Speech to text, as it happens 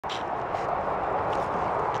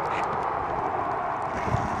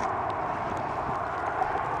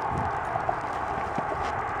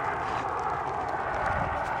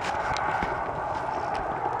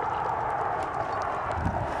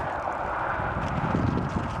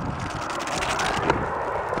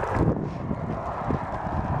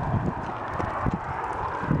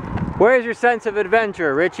Where's your sense of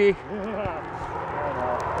adventure, Richie?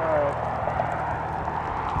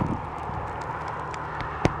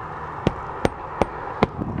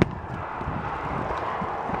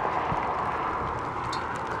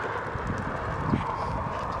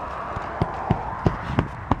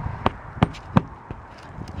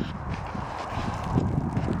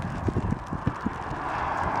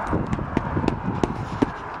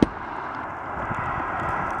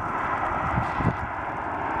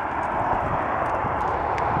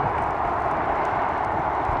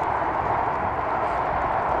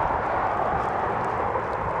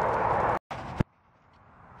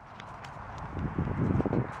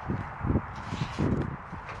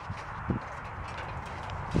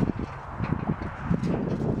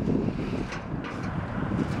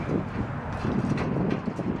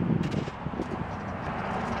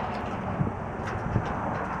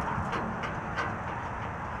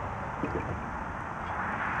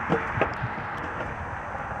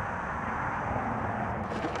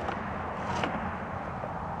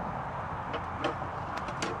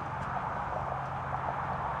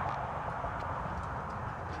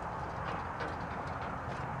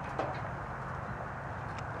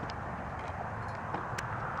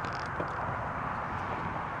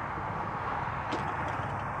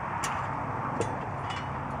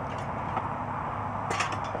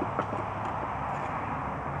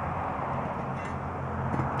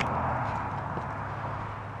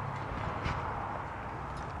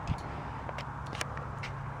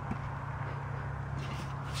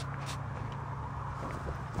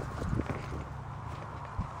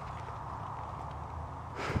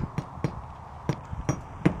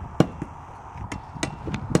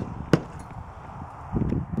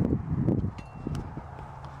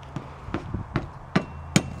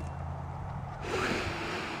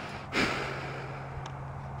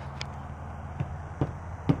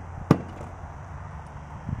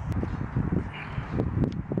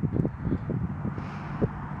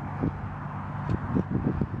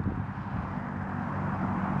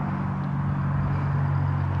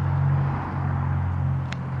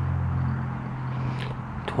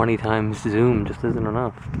 Times zoom just isn't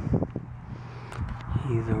enough.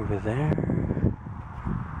 He's over there,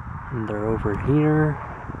 and they're over here.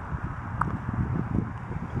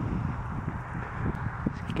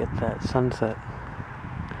 Let's get that sunset.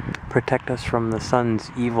 Protect us from the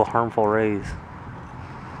sun's evil, harmful rays.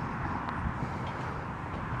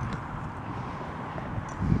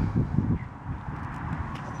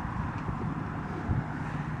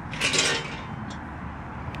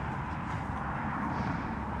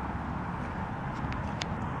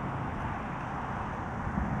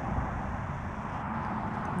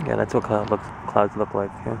 Yeah, that's what clouds look like.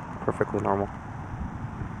 Yeah, perfectly normal.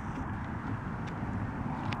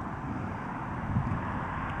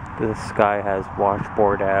 The sky has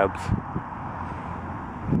washboard abs.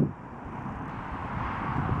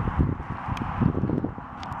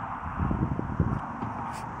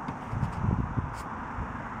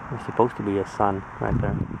 There's supposed to be a sun right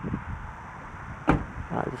there.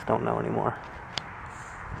 I just don't know anymore.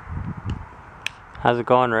 How's it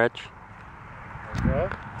going, Rich? Okay.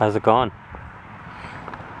 How's it going?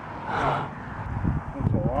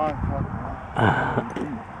 It's a long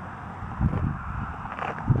fucking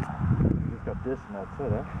just got this and that's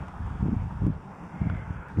it, eh?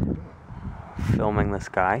 Filming the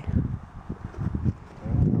sky. Yeah,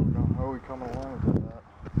 how are we coming along with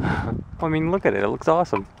that? I mean, look at it. It looks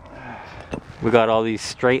awesome. We got all these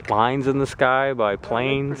straight lines in the sky by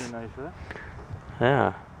planes. Pretty nice, eh?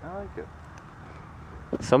 Yeah. I like it.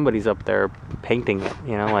 Somebody's up there painting it,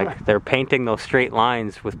 you know, like they're painting those straight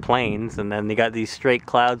lines with planes, and then they got these straight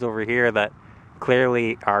clouds over here that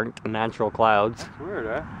clearly aren't natural clouds. It's weird,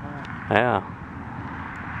 eh? Yeah.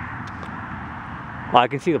 Well, I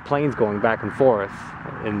can see the planes going back and forth,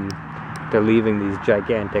 and they're leaving these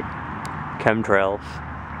gigantic chemtrails.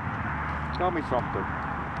 Tell me something.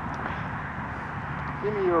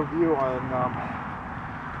 Give me your view on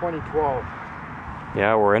 2012.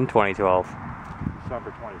 Yeah, we're in 2012.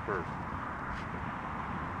 December 21st.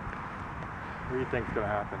 What do you think's gonna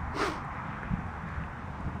happen?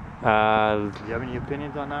 Do you have any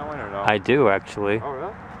opinions on that one or no? I do, actually. Oh,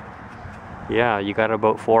 really? Yeah, you got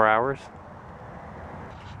about 4 hours.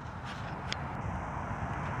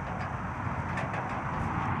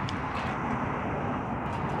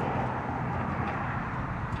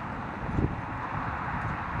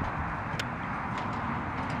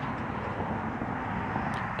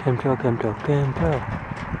 Chemtrail, chemtrail, chemtrail.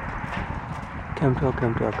 Chemtrail,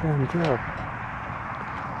 chemtrail, chemtrail.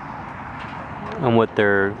 And what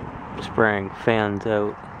they're spraying fans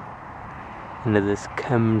out into this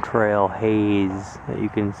chemtrail haze that you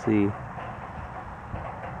can see.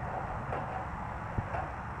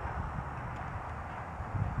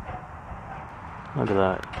 Look at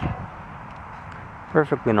that.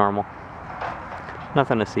 Perfectly normal.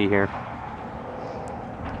 Nothing to see here.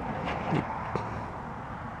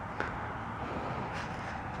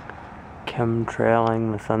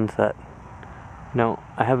 Chemtrailing the sunset. No,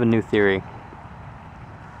 I have a new theory.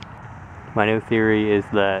 My new theory is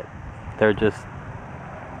that they're just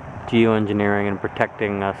geo-engineering and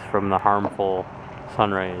protecting us from the harmful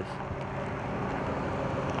sun rays.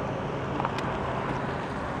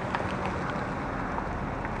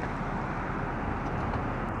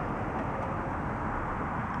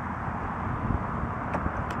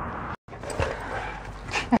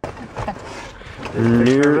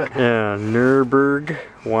 Nürburg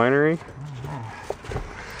Winery.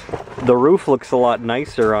 The roof looks a lot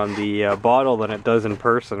nicer on the bottle than it does in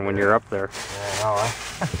person when you're up there. Yeah,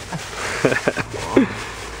 I know,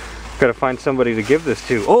 Gotta find somebody to give this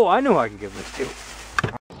to. Oh, I know who I can give this to.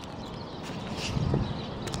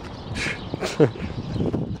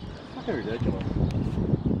 Fucking ridiculous.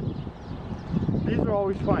 These are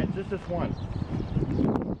always fine, just this one.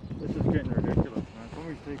 This is getting ridiculous, man.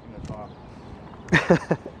 Somebody's taking this off.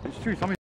 It's true, somebody